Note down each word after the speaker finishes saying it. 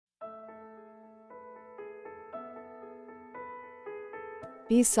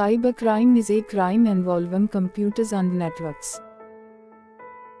A cybercrime is a crime involving computers and networks.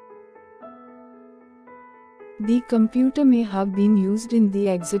 The computer may have been used in the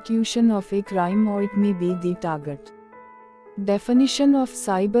execution of a crime, or it may be the target. Definition of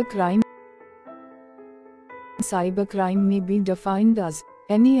cybercrime. Cybercrime may be defined as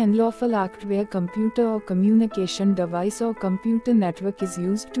any unlawful act where computer or communication device or computer network is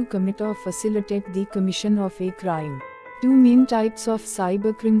used to commit or facilitate the commission of a crime. Two main types of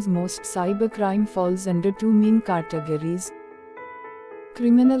cybercrimes. Most cybercrime falls under two main categories.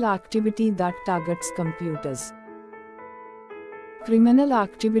 Criminal activity that targets computers. Criminal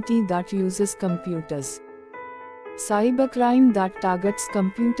activity that uses computers. Cybercrime that targets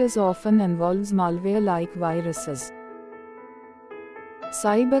computers often involves malware like viruses.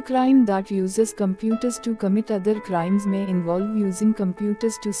 Cybercrime that uses computers to commit other crimes may involve using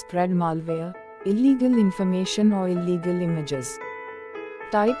computers to spread malware, illegal information, or illegal images.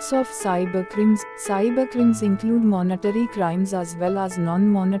 Types of cybercrimes. Cybercrimes include monetary crimes as well as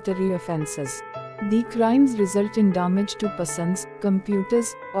non-monetary offenses. The crimes result in damage to persons,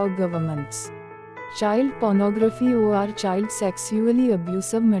 computers, or governments. Child pornography or child sexually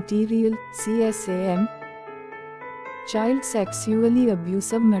abusive material, CSAM. Child sexually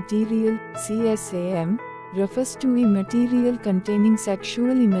abusive material, CSAM, refers to a material containing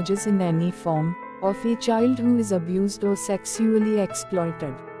sexual images in any form, of a child who is abused or sexually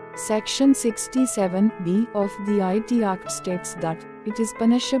exploited. Section 67(b) of the IT Act states that it is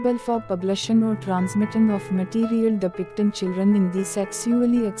punishable for publishing or transmitting of material depicting children in the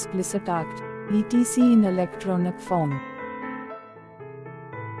sexually explicit act, etc. in electronic form.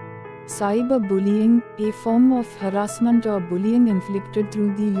 Cyberbullying, a form of harassment or bullying inflicted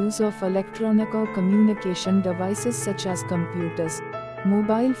through the use of electronic or communication devices such as computers,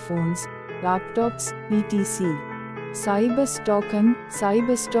 mobile phones, laptops, etc. Cyberstalking.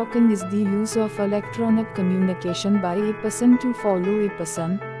 Cyberstalking is the use of electronic communication by a person to follow a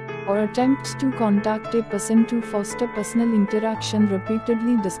person, or attempts to contact a person to foster personal interaction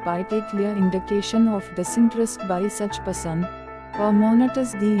repeatedly despite a clear indication of disinterest by such person, or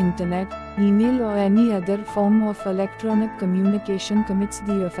monitors the internet, email, or any other form of electronic communication. Commits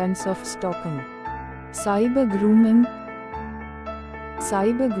the offense of stalking. Cybergrooming.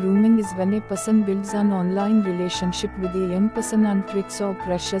 Cybergrooming is when a person builds an online relationship with a young person and tricks or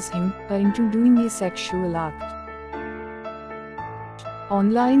pressures him, her into doing a sexual act.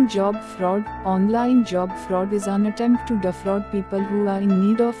 Online job fraud. Online job fraud is an attempt to defraud people who are in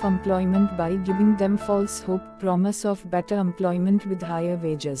need of employment by giving them false hope, promise of better employment with higher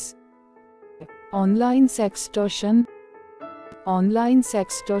wages. Online sextortion. Online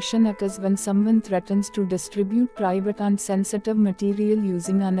sextortion occurs when someone threatens to distribute private and sensitive material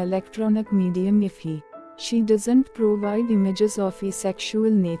using an electronic medium if she doesn't provide images of a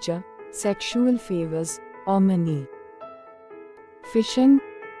sexual nature, sexual favors, or money. Phishing.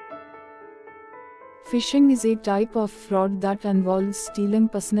 Phishing is a type of fraud that involves stealing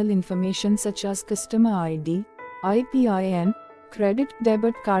personal information such as customer ID, IPIN, credit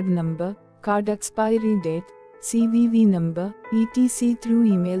debit card number, card expiry date, CVV number, etc. through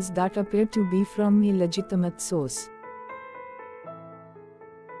emails that appear to be from a legitimate source.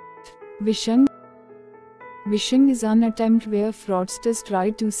 Vishing. Vishing is an attempt where fraudsters try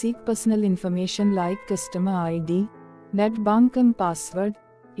to seek personal information like customer ID, net banking password,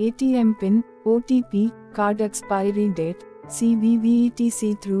 ATM PIN, OTP, card expiry date, CVV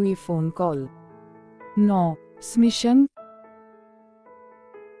etc. through a phone call. No. Smishing.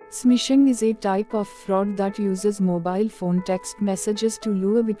 Smishing is a type of fraud that uses mobile phone text messages to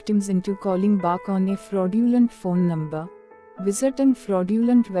lure victims into calling back on a fraudulent phone number, visiting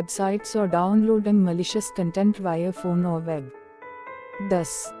fraudulent websites, or downloading malicious content via phone or web.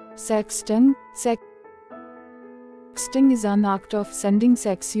 Thus, sexting. Sexting is an act of sending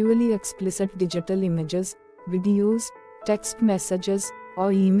sexually explicit digital images, videos, text messages,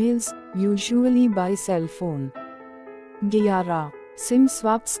 or emails, usually by cell phone. Gyara. SIM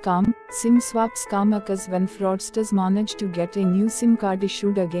swap scam. SIM swap scam occurs when fraudsters manage to get a new SIM card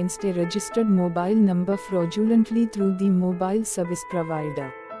issued against a registered mobile number fraudulently through the mobile service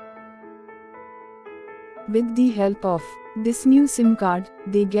provider. With the help of this new SIM card,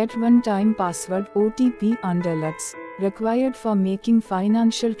 they get one-time password, OTP, and alerts required for making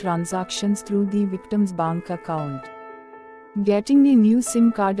financial transactions through the victim's bank account. Getting a new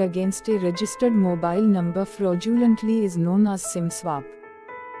SIM card against a registered mobile number fraudulently is known as SIM swap.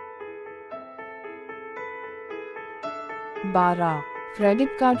 Bara. Credit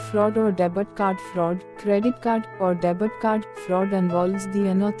card fraud or debit card fraud. Credit card or debit card fraud involves the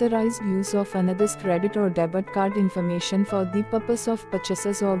unauthorized use of another's credit or debit card information for the purpose of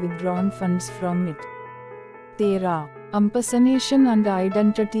purchases or withdrawing funds from it. 13. Impersonation and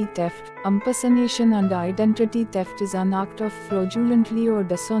identity theft. Impersonation and identity theft is an act of fraudulently or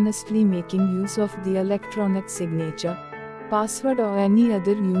dishonestly making use of the electronic signature, password or any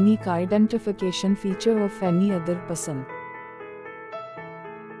other unique identification feature of any other person.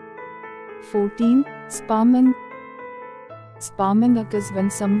 14. Spamming. Spamming occurs when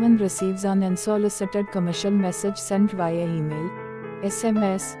someone receives an unsolicited commercial message sent via email,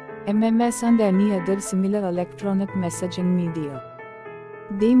 SMS, MMS and any other similar electronic messaging media.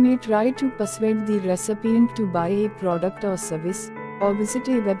 They may try to persuade the recipient to buy a product or service, or visit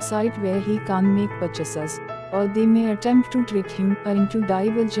a website where he can make purchases, or they may attempt to trick him into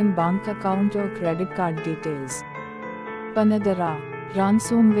divulging bank account or credit card details. 15.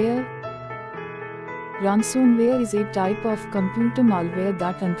 Ransomware. Ransomware is a type of computer malware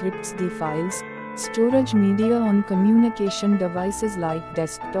that encrypts the files, storage media on communication devices like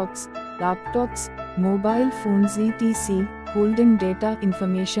desktops, laptops, mobile phones etc., holding data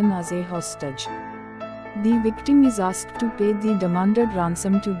information as a hostage. The victim is asked to pay the demanded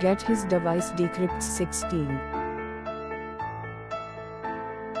ransom to get his device decrypted. 16.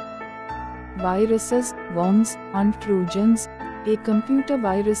 Viruses, worms, and Trojans. A computer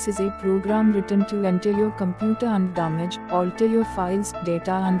virus is a program written to enter your computer and damage, alter your files,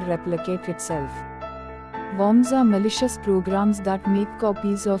 data and replicate itself. Worms are malicious programs that make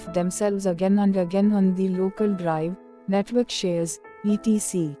copies of themselves again and again on the local drive, network shares,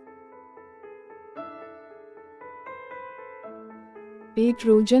 etc. A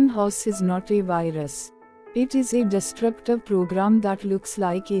Trojan horse is not a virus. It is a destructive program that looks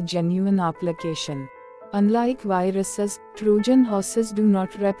like a genuine application. Unlike viruses, Trojan horses do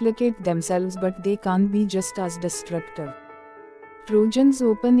not replicate themselves, but they can be just as destructive. Trojans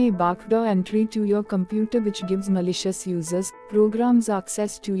open a backdoor entry to your computer which gives malicious users, programs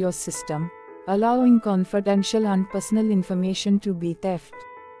access to your system, allowing confidential and personal information to be theft.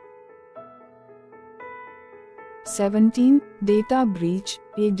 17. Data breach.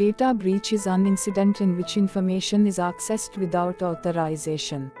 A data breach is an incident in which information is accessed without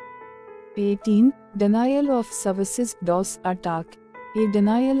authorization. 18. Denial of services DOS attack. A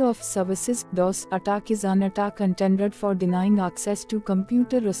denial of services DOS attack is an attack intended for denying access to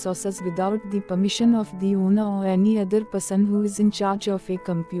computer resources without the permission of the owner or any other person who is in charge of a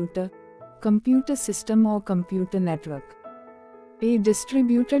computer system or computer network. A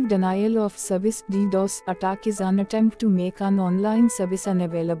distributed denial of service DDoS attack is an attempt to make an online service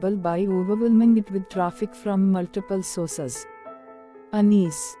unavailable by overwhelming it with traffic from multiple sources.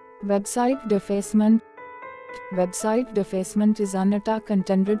 Unease. Website defacement. Website defacement is an attack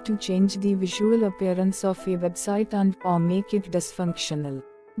intended to change the visual appearance of a website and/or make it dysfunctional.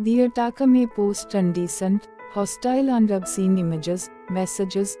 The attacker may post indecent, hostile and obscene images,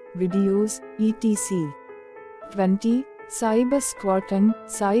 messages, videos, etc. 20. Cyber squatting.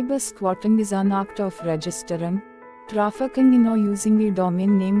 Cyber squatting is an act of registering, trafficking in or using a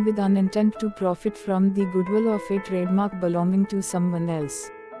domain name with an intent to profit from the goodwill of a trademark belonging to someone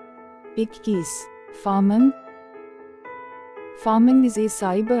else. 21. Pharming. Pharming is a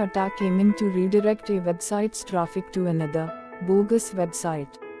cyber attack aiming to redirect a website's traffic to another, bogus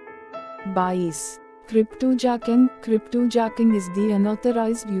website. 22. Cryptojacking. Cryptojacking is the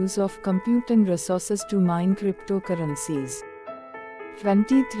unauthorized use of computing resources to mine cryptocurrencies.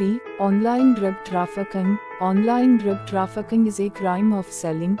 23. Online drug trafficking. Online drug trafficking is a crime of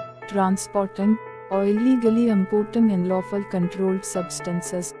selling, transporting, or illegally importing unlawful controlled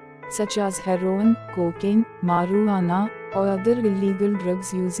substances, such as heroin, cocaine, marijuana, or other illegal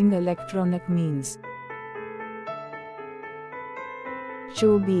drugs using electronic means.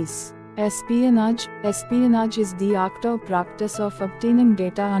 24. Espionage. Espionage is the act or practice of obtaining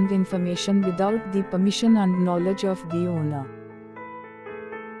data and information without the permission and knowledge of the owner.